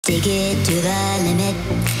Take it to the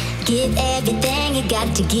limit. Give everything you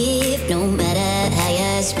got to give, no matter how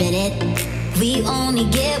you spin it. We only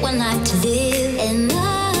get one life to live, and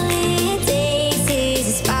all it takes is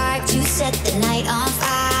a spark to set the night on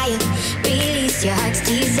fire. Release your heart's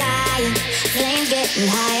desire, flames getting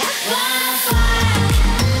higher. Wildfire.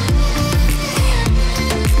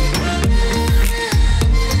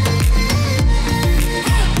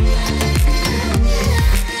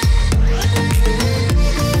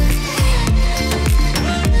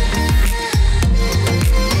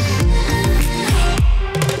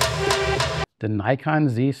 The Nikon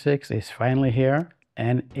Z6 is finally here,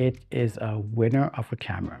 and it is a winner of a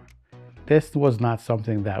camera. This was not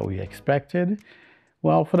something that we expected.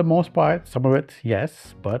 Well, for the most part, some of it,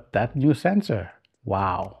 yes, but that new sensor,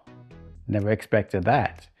 wow, never expected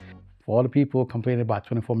that. For all the people complaining about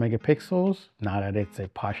 24 megapixels, now that it's a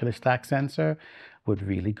partially stacked sensor with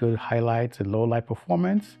really good highlights and low light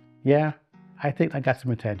performance, yeah, I think I got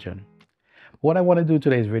some attention. What I want to do in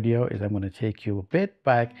today's video is I'm going to take you a bit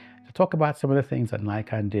back to talk about some of the things that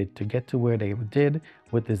Nikon did to get to where they did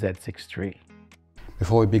with the Z6 III.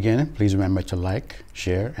 Before we begin, please remember to like,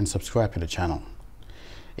 share, and subscribe to the channel.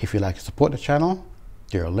 If you'd like to support the channel,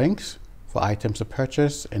 there are links for items to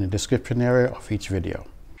purchase in the description area of each video.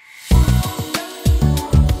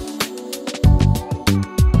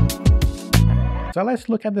 So let's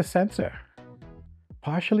look at the sensor.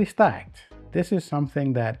 Partially stacked. This is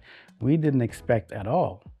something that we didn't expect at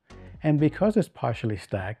all. And because it's partially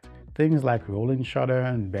stacked, things like rolling shutter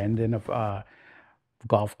and bending of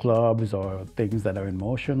golf clubs or things that are in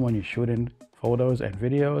motion when you're shooting photos and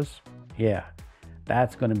videos, yeah,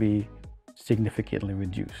 that's going to be significantly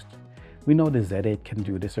reduced. We know the Z8 can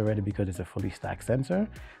do this already because it's a fully stacked sensor,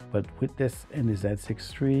 but with this in the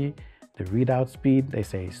Z6 III, the readout speed, they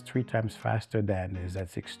say, is 3 times faster than the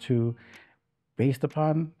Z6 II. Based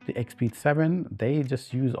upon the X-Speed 7, they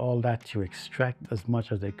just use all that to extract as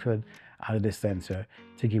much as they could out of the sensor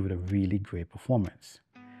to give it a really great performance.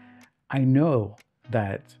 I know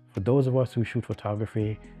that for those of us who shoot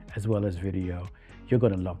photography as well as video, you're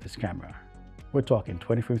going to love this camera. We're talking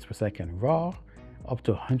 20 frames per second raw, up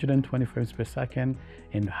to 120 frames per second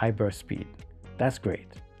in high burst speed. That's great.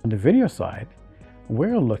 On the video side,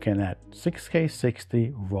 we're looking at 6K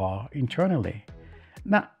 60 raw internally.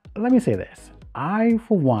 Now, let me say this. I,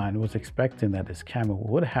 for one, was expecting that this camera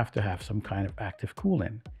would have to have some kind of active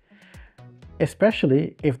cooling,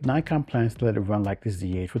 especially if Nikon plans to let it run like the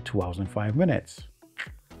Z8 for 2 hours and 5 minutes.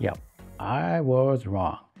 Yep, I was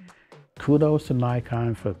wrong. Kudos to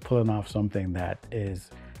Nikon for pulling off something that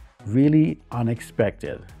is really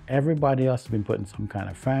unexpected. Everybody else has been putting some kind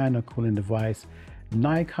of fan or cooling device.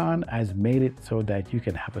 Nikon has made it so that you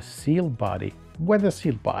can have a sealed body, weather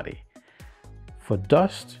sealed body, for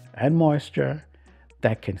dust and moisture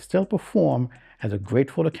that can still perform as a great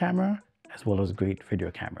photo camera as well as a great video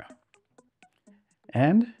camera.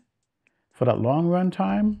 And for that long run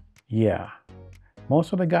time, yeah,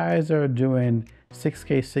 most of the guys are doing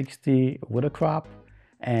 6K 60 with a crop,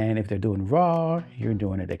 and if they're doing raw, you're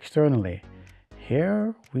doing it externally.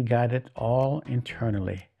 Here we got it all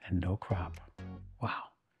internally and no crop. Wow.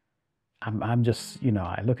 I'm just, you know,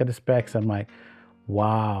 I look at the specs, I'm like,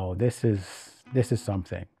 wow, this is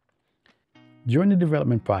something. During the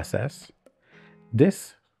development process,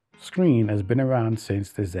 this screen has been around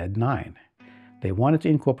since the Z9. They wanted to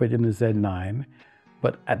incorporate it in the Z9,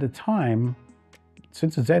 but at the time,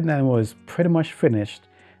 since the Z9 was pretty much finished,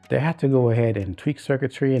 they had to go ahead and tweak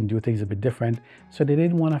circuitry and do things a bit different, so they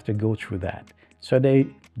didn't want to have to go through that. So they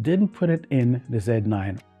didn't put it in the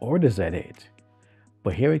Z9 or the Z8.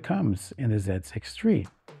 But here it comes in the Z6 III.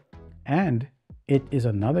 And it is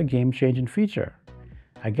another game-changing feature.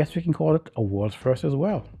 I guess we can call it a world's first as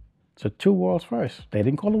well. So 2 world's first. They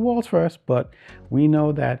didn't call it world's first, but we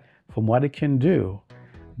know that from what it can do,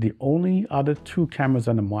 the only other 2 cameras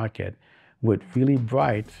on the market with really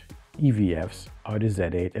bright EVFs are the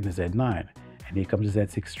Z8 and the Z9. And here comes the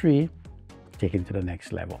Z6 III, taking it to the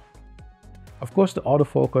next level. Of course, the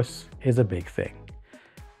autofocus is a big thing.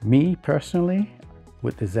 Me personally,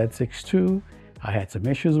 with the Z6 II, I had some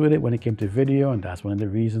issues with it when it came to video, and that's one of the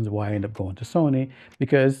reasons why I ended up going to Sony,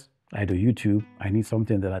 because I do YouTube. I need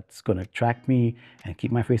something that's going to track me and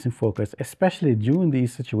keep my face in focus, especially during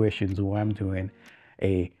these situations where I'm doing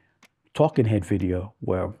a talking head video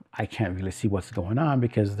where I can't really see what's going on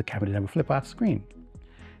because the camera didn't have a flip out screen.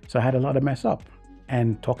 So I had a lot of mess up.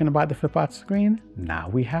 And talking about the flip out screen, now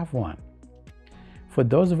we have one. For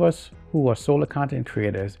those of us who are solo content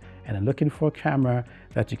creators and are looking for a camera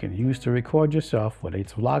that you can use to record yourself, whether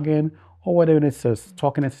it's vlogging or whether it's a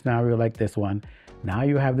talking head scenario like this one, now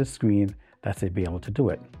you have the screen that's it, be able to do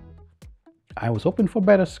it. I was hoping for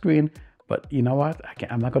better screen, but you know what?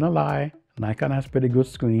 I'm not gonna lie. Nikon has pretty good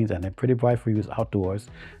screens and they're pretty bright for use outdoors.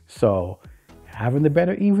 So having the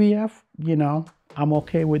better EVF, you know, I'm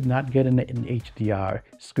okay with not getting an HDR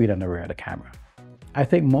screen on the rear of the camera. I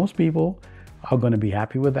think most people are gonna be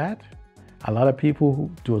happy with that. A lot of people who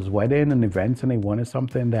do wedding and events and they wanted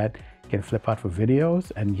something that can flip out for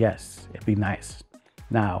videos, and yes, it'd be nice.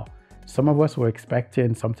 Now, some of us were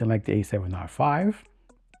expecting something like the A7R5,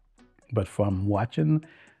 but from watching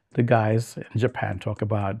the guys in Japan talk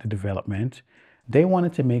about the development, they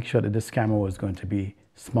wanted to make sure that this camera was going to be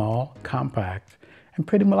small, compact, and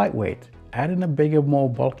pretty lightweight. Adding a bigger, more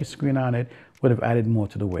bulky screen on it would have added more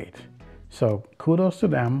to the weight. So kudos to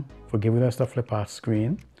them for giving us the flip out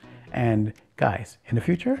screen. And guys, in the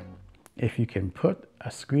future, if you can put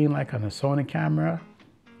a screen like on a Sony camera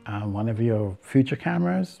on one of your future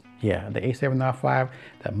cameras, yeah, the A7R5,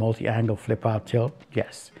 that multi-angle flip out tilt,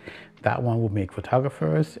 yes, that one will make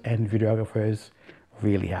photographers and videographers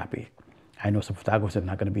really happy. I know some photographers are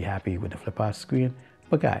not going to be happy with the flip out screen,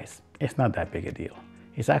 but guys, it's not that big a deal.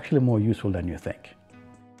 It's actually more useful than you think.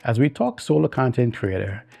 As we talk solo content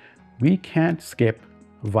creator, we can't skip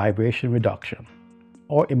vibration reduction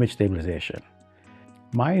or image stabilization.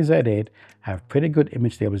 My Z8 have pretty good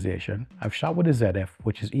image stabilization. I've shot with a ZF,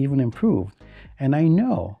 which is even improved. And I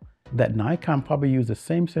know that Nikon probably used the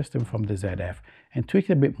same system from the ZF and tweaked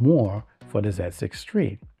a bit more for the Z6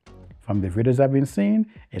 III. From the videos I've been seeing,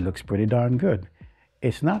 it looks pretty darn good.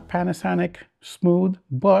 It's not Panasonic smooth,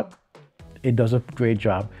 but it does a great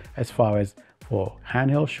job as far as for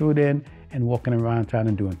handheld shooting and walking around town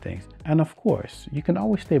and doing things. And of course, you can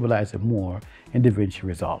always stabilize it more in DaVinci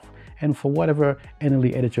Resolve. And for whatever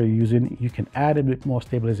NLE editor you're using, you can add a bit more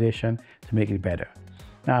stabilization to make it better.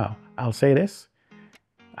 Now, I'll say this.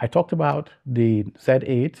 I talked about the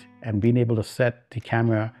Z8 and being able to set the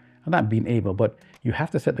camera, not being able, but you have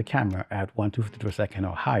to set the camera at 1/250th per second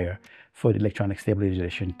or higher for the electronic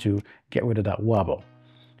stabilization to get rid of that wobble.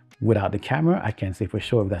 Without the camera, I can't say for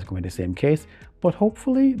sure if that's going to be the same case, but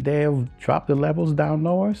hopefully they've dropped the levels down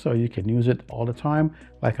lower so you can use it all the time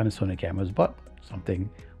like on the Sony cameras, but something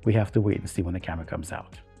we have to wait and see when the camera comes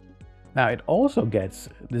out. Now it also gets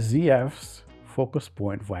the ZF's focus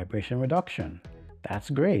point vibration reduction.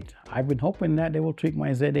 That's great. I've been hoping that they will tweak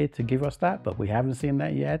my Z8 to give us that, but we haven't seen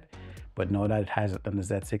that yet. But now that it has it on the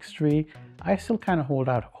Z6 III, I still kind of hold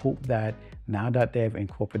out hope that now that they've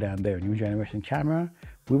incorporated on their new generation camera,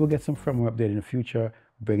 we will get some firmware update in the future,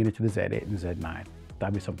 bringing it to the Z8 and Z9.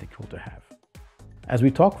 That'd be something cool to have. As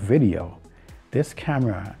we talk video, this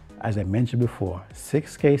camera, as I mentioned before,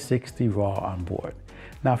 6K 60 RAW on board.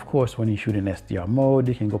 Now, of course, when you shoot in SDR mode,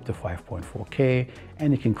 you can go up to 5.4K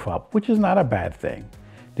and you can crop, which is not a bad thing.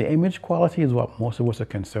 The image quality is what most of us are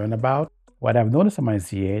concerned about. What I've noticed on my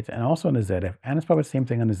Z8 and also on the ZF, and it's probably the same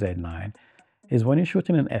thing on the Z9, is when you're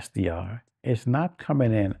shooting in SDR, it's not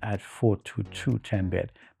coming in at 422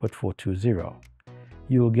 10-bit, but 420.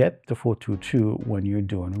 You'll get the 422 when you're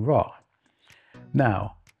doing RAW.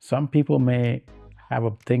 Now, some people may have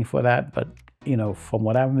a thing for that, but you know, from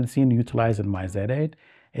what I've been seeing utilized in my Z8,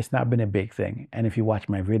 it's not been a big thing. And if you watch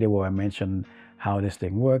my video where I mentioned how this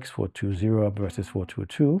thing works, 420 versus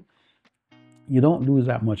 422, you don't lose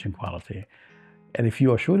that much in quality. And if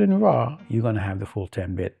you are shooting RAW, you're gonna have the full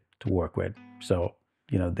 10-bit to work with. So,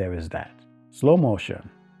 you know, there is that. Slow motion.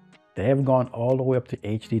 They have gone all the way up to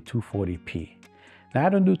HD 240p. Now, I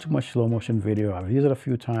don't do too much slow motion video. I've used it a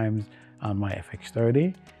few times on my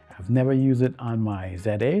FX30. I've never used it on my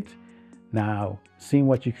Z8. Now, seeing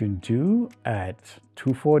what you can do at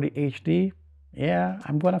 240 HD, yeah,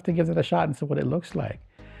 I'm gonna have to give it a shot and see what it looks like.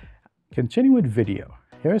 Continue with video.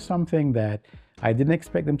 Here's something that I didn't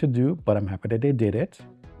expect them to do, but I'm happy that they did it.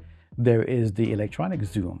 There is the electronic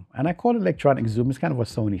zoom, and I call it electronic zoom. It's kind of a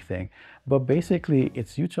Sony thing, but basically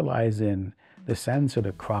it's utilizing the sensor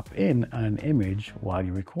to crop in an image while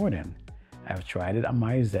you're recording. I've tried it on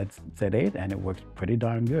my Z8 and it works pretty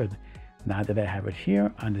darn good. Now that I have it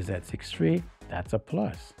here on the Z6 III, that's a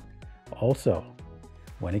plus. Also,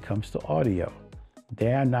 when it comes to audio,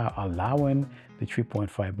 they are now allowing the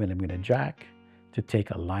 3.5mm jack to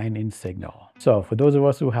take a line-in signal. So for those of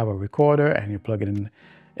us who have a recorder and you plug it in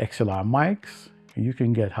XLR mics, you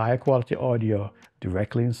can get higher quality audio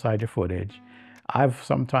directly inside your footage. I've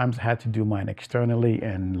sometimes had to do mine externally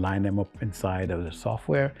and line them up inside of the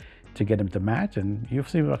software to get them to match. And you've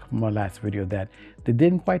seen from my last video that they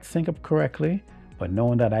didn't quite sync up correctly, but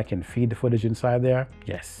knowing that I can feed the footage inside there,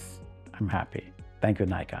 yes, I'm happy. Thank you,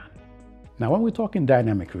 Nikon. Now, when we're talking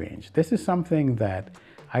dynamic range, this is something that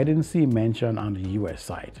I didn't see mention on the US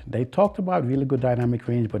site. They talked about really good dynamic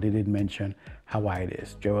range, but they didn't mention how wide it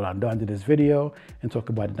is. Gerald Andon did this video and talked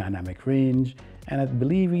about the dynamic range, and I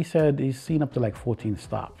believe he said he's seen up to like 14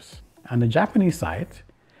 stops. On the Japanese site,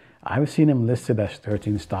 I've seen him listed as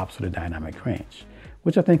 13 stops for the dynamic range,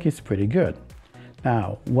 which I think is pretty good.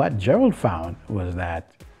 Now, what Gerald found was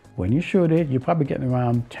that when you shoot it, you're probably getting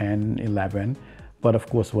around 10, 11, but of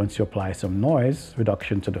course, once you apply some noise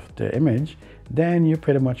reduction to the image, then you're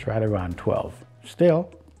pretty much right around 12.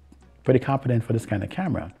 Still, pretty competent for this kind of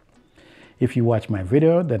camera. If you watch my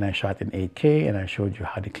video, then I shot in 8K and I showed you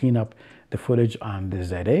how to clean up the footage on the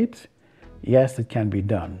Z8. Yes, it can be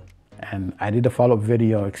done. And I did a follow-up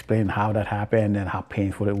video explaining how that happened and how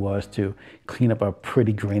painful it was to clean up a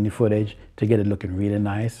pretty grainy footage to get it looking really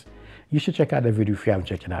nice. You should check out the video if you haven't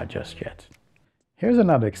checked it out just yet. Here's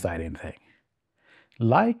another exciting thing.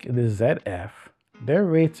 Like the ZF, they're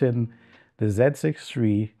rating the Z6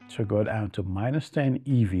 III to go down to -10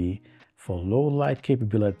 EV for low light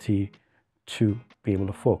capability to be able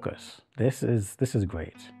to focus. This is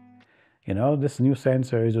great. You know, this new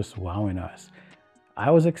sensor is just wowing us. I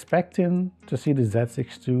was expecting to see the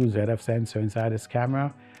Z6 II ZF sensor inside this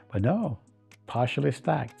camera, but no, partially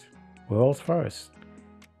stacked, world's first,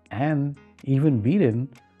 and even beating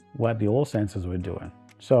what the old sensors were doing.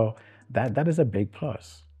 So that is a big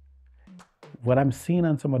plus. What I'm seeing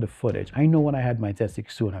on some of the footage, I know when I had my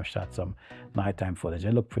Z6 II and I've shot some nighttime footage,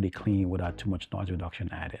 it looked pretty clean without too much noise reduction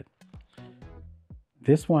added.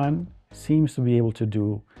 This one seems to be able to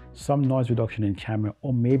do some noise reduction in camera,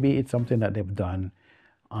 or maybe it's something that they've done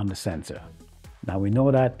on the sensor. Now we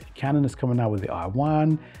know that Canon is coming out with the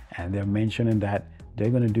R1 and they're mentioning that they're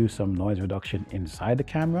going to do some noise reduction inside the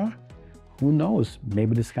camera. Who knows,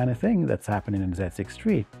 maybe this kind of thing that's happening in the Z6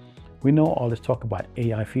 III. We know all this talk about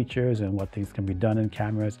AI features and what things can be done in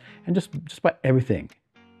cameras and just about everything.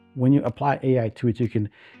 When you apply AI to it, you can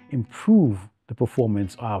improve the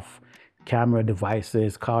performance of camera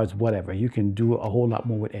devices, cars, whatever. You can do a whole lot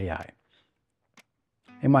more with AI.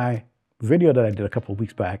 In my video that I did a couple of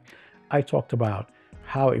weeks back, I talked about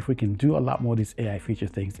how if we can do a lot more of these AI feature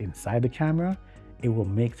things inside the camera, it will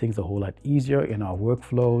make things a whole lot easier in our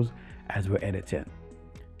workflows as we're editing.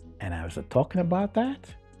 And as we're talking about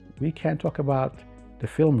that, we can talk about the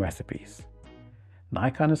film recipes.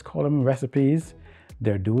 Nikon is calling them recipes.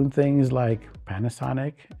 They're doing things like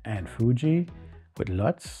Panasonic and Fuji with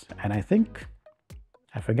LUTs, and I think,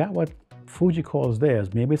 I forgot what Fuji calls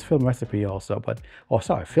theirs. Maybe it's film recipe also, but,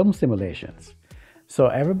 film simulations. So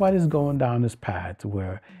everybody's going down this path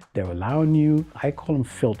where they're allowing you, I call them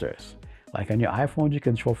filters. Like on your iPhone, you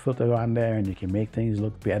can throw filters on there and you can make things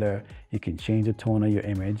look better. You can change the tone of your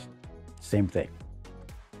image. Same thing.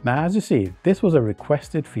 Now, as you see, this was a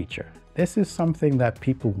requested feature. This is something that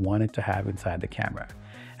people wanted to have inside the camera.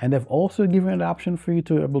 And they've also given an option for you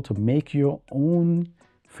to be able to make your own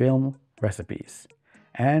film recipes.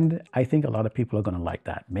 And I think a lot of people are going to like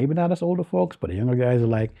that. Maybe not us older folks, but the younger guys are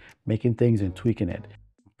like making things and tweaking it.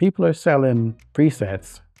 People are selling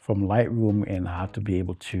presets from Lightroom and how to be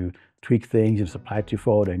able to tweak things and supply it to your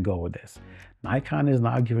photo and go with this. Nikon is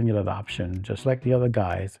now giving you that option, just like the other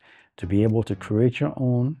guys, to be able to create your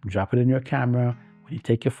own, drop it in your camera. When you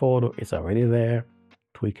take your photo, it's already there.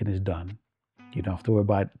 Tweaking is done. You don't have to worry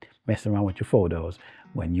about messing around with your photos.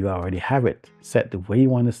 When you already have it set the way you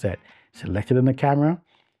want to set, select it in the camera,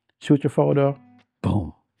 shoot your photo,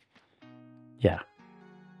 boom. Yeah,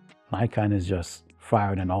 Nikon is just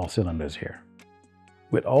firing on all cylinders here.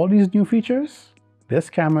 With all these new features, this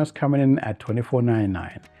camera is coming in at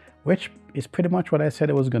 $24.99, which is pretty much what I said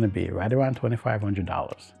it was going to be, right around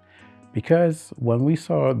 $2,500. Because when we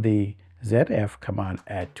saw the ZF come out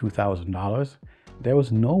at $2,000, there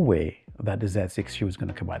was no way that the Z6 was going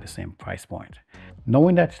to come out at the same price point.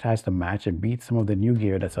 Knowing that it has to match and beat some of the new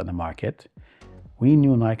gear that's on the market, we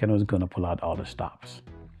knew Nikon was going to pull out all the stops.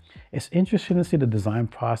 It's interesting to see the design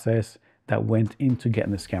process that went into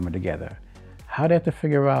getting this camera together. How they had to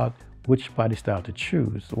figure out which body style to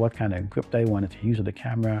choose, what kind of grip they wanted to use with the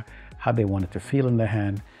camera, how they wanted to feel in the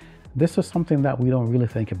hand. This is something that we don't really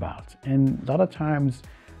think about. And a lot of times,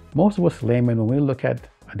 most of us laymen, when we look at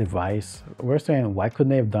a device, we're saying, why couldn't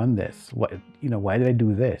they have done this? Why did they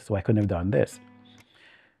do this? Why couldn't they have done this?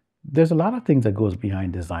 There's a lot of things that goes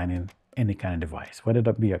behind designing any kind of device, whether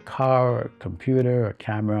that be a car, a computer, a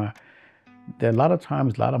camera. There are a lot of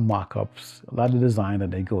times, a lot of mock-ups, a lot of design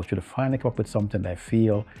that they go through to finally come up with something they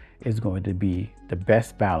feel is going to be the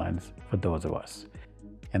best balance for those of us.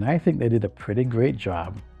 And I think they did a pretty great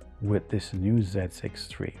job with this new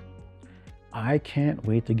Z6 III. I can't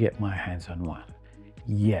wait to get my hands on one.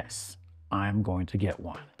 Yes, I'm going to get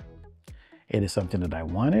one. It is something that I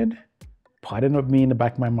wanted. Pardon of me in the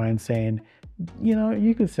back of my mind saying, you know,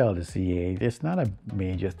 you can sell the Z8. It's not a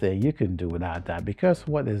major thing. You can do without that, because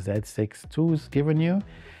what the Z6 II is giving you,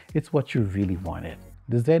 it's what you really wanted.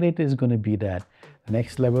 The Z8 is going to be that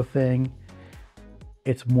next level thing.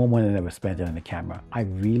 It's more money than I ever spent on the camera. I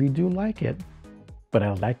really do like it, but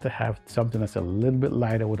I like to have something that's a little bit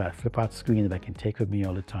lighter with that flip out screen that I can take with me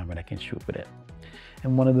all the time and I can shoot with it.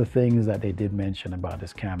 And one of the things that they did mention about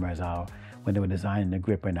this camera is how when they were designing the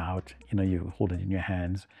grip and out, you know, you hold it in your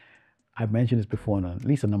hands. I've mentioned this before in at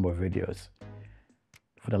least a number of videos.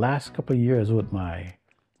 For the last couple of years with my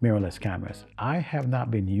mirrorless cameras, I have not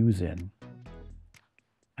been using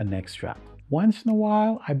a neck strap. Once in a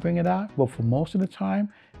while, I bring it out, but for most of the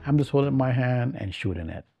time, I'm just holding it in my hand and shooting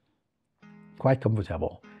it. Quite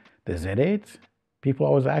comfortable. The Z8, people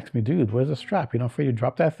always ask me, dude, where's the strap? You not afraid to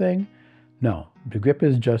drop that thing? No, the grip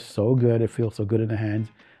is just so good. It feels so good in the hands.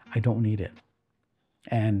 I don't need it.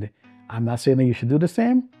 And I'm not saying that you should do the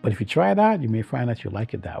same, but if you try it out, you may find that you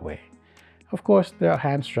like it that way. Of course, there are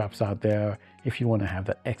hand straps out there if you want to have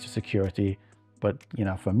that extra security. But, you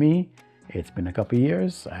know, for me, it's been a couple of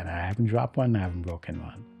years and I haven't dropped one, I haven't broken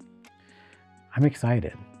one. I'm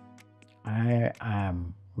excited. I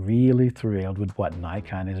am really thrilled with what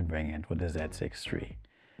Nikon is bringing with the Z6 III.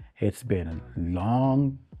 It's been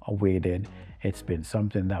long awaited. It's been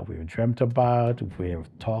something that we've dreamt about, we've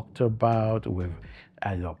talked about, we've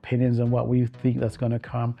had opinions on what we think that's going to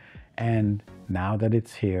come. And now that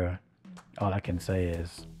it's here, all I can say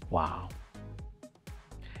is, wow.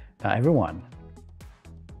 Now, everyone,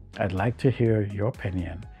 I'd like to hear your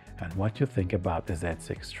opinion and what you think about the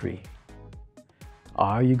Z6 III.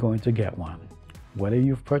 Are you going to get one? Whether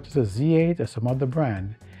you've purchased a Z8 or some other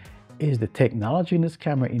brand, is the technology in this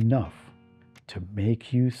camera enough to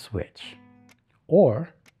make you switch or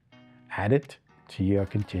add it to your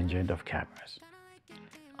contingent of cameras?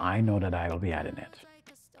 I know that I will be adding it.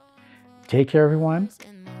 Take care, everyone,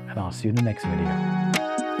 and I'll see you in the next video.